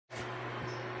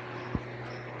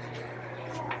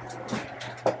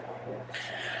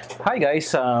Hi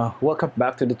guys, welcome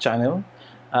back to the channel.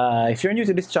 If you're new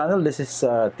to this channel, this is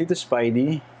Tito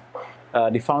Spidey,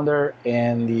 the founder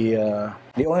and the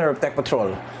owner of Tech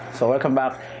Patrol. So welcome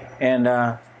back. And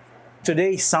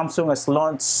today Samsung has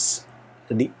launched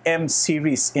the M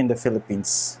series in the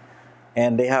Philippines,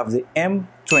 and they have the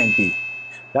M20.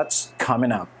 That's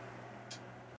coming up.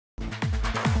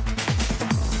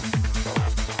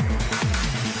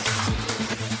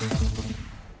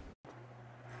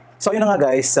 So yun na nga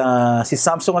guys, si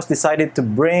Samsung has decided to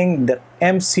bring the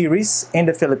M series in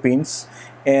the Philippines,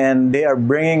 and they are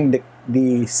bringing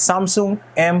the Samsung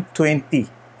M20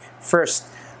 first.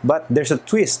 But there's a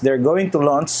twist. They're going to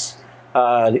launch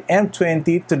the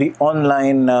M20 to the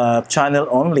online channel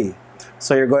only.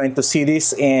 So you're going to see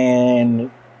this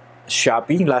in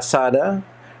Shopee, Lazada,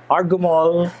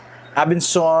 Argomall,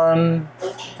 Abenson,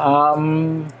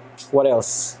 what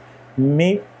else?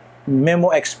 Memo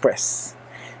Express.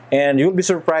 And you'll be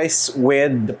surprised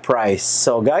with the price.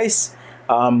 So guys,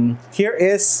 here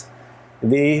is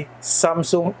the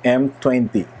Samsung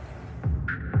M20.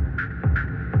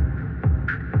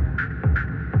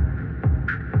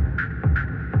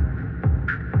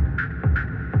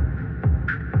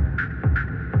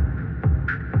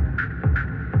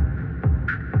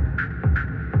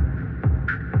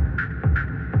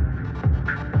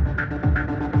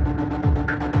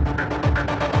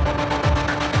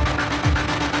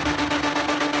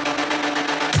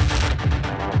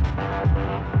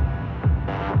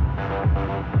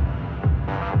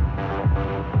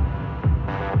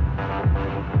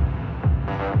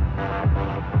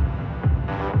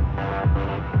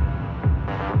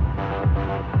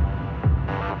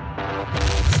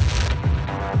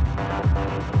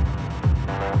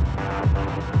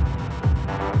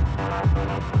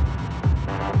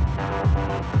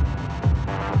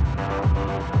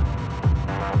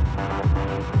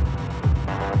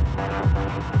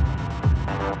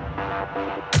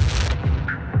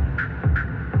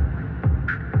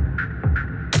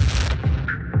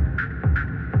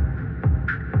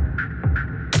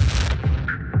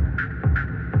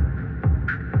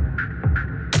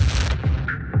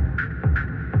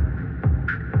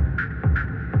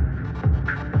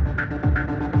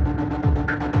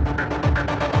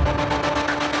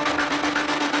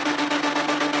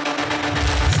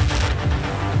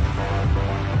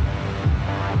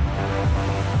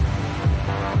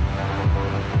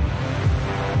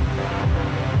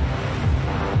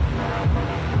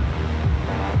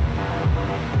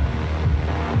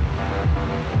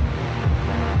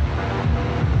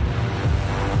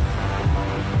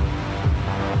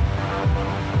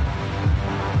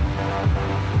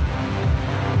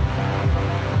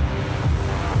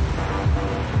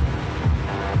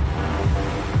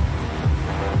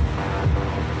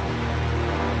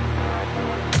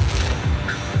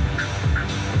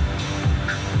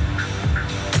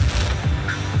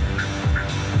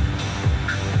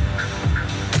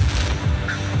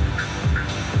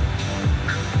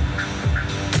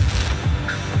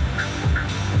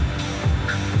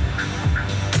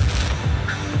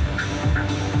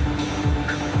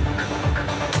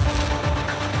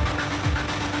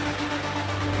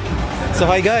 So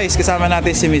hi guys, kasama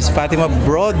natin si Miss Fatima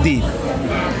Brody.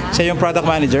 Siya yung product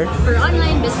manager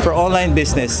for online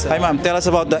business. Hi ma'am, tell us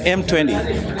about the M20.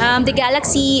 The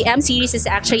Galaxy M series is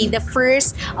actually the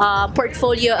first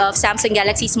portfolio of Samsung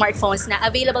Galaxy smartphones na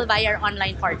available via our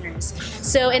online partners.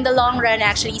 So in the long run,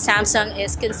 actually, Samsung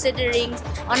is considering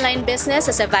online business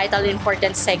as a vital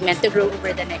important segment to grow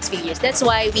over the next few years. That's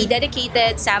why we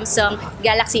dedicated Samsung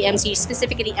Galaxy M series,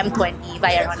 specifically M20,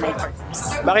 via our online partners.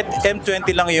 Bakit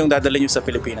M20 lang yung dadala nyo sa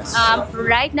Pilipinas?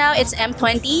 Right now, it's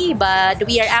M20, but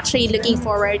we are actually looking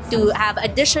forward to have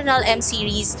additional M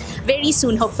series very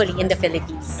soon, hopefully, in the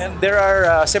Philippines. And there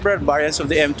are several variants of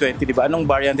the M20, di ba? Anong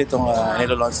variant itong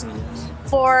nilalaunch niyo?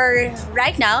 For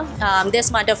right now,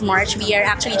 this month of March, we are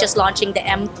actually just launching the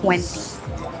M20.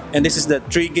 And this is the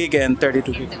 3 gig and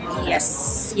 32 gig.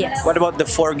 Yes, yes. What about the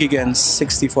 4 gig and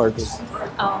 64 gig?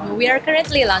 We are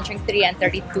currently launching 3 and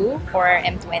 32 for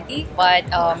M20, but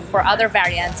for other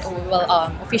variants, we will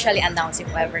officially announce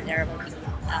if ever there will be.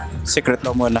 Secret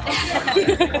lang muna.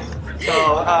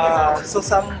 So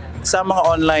sa mga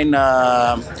online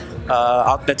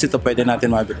outlets ito pwede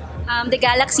natin mabili. The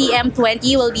Galaxy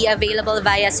M20 will be available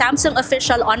via Samsung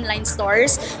official online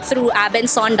stores through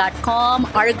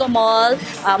abenson.com, Argomall,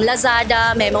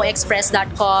 Lazada,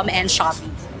 memoexpress.com, and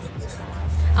Shopee.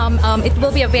 It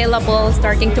will be available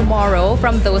starting tomorrow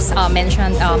from those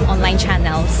mentioned online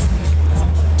channels.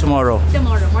 Tomorrow,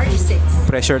 March 6th.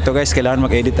 Pressure to guys, kailangan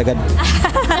mag-edit agad.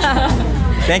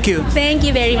 Thank you. Thank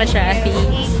you very much, Rafi.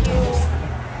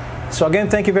 So again,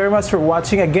 thank you very much for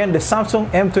watching. Again, the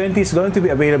Samsung M20 is going to be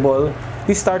available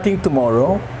starting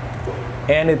tomorrow,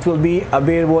 and it will be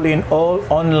available in all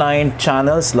online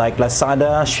channels like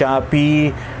Lazada,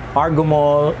 Shopee,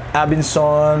 Argomall,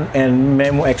 Abinson, and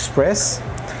Memo Express.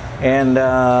 And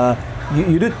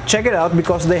you do check it out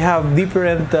because they have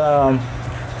different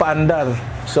paandar.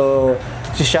 So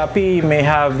si Shopee may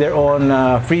have their own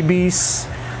freebies,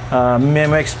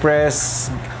 Memo Express,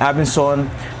 Abinson,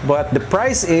 but the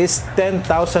price is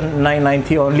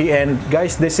 10,990 only. And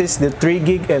guys, this is the 3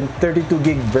 gig and 32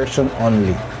 gig version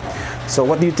only. So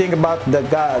what do you think about the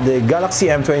Galaxy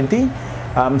M20?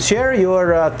 Share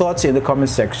your thoughts in the comment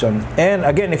section. And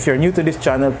again, if you're new to this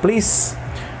channel, please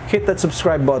hit that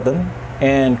subscribe button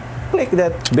and click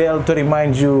that bell to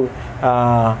remind you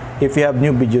if you have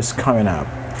new videos coming up.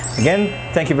 Again,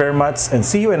 thank you very much and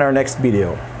see you in our next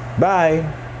video.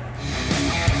 Bye!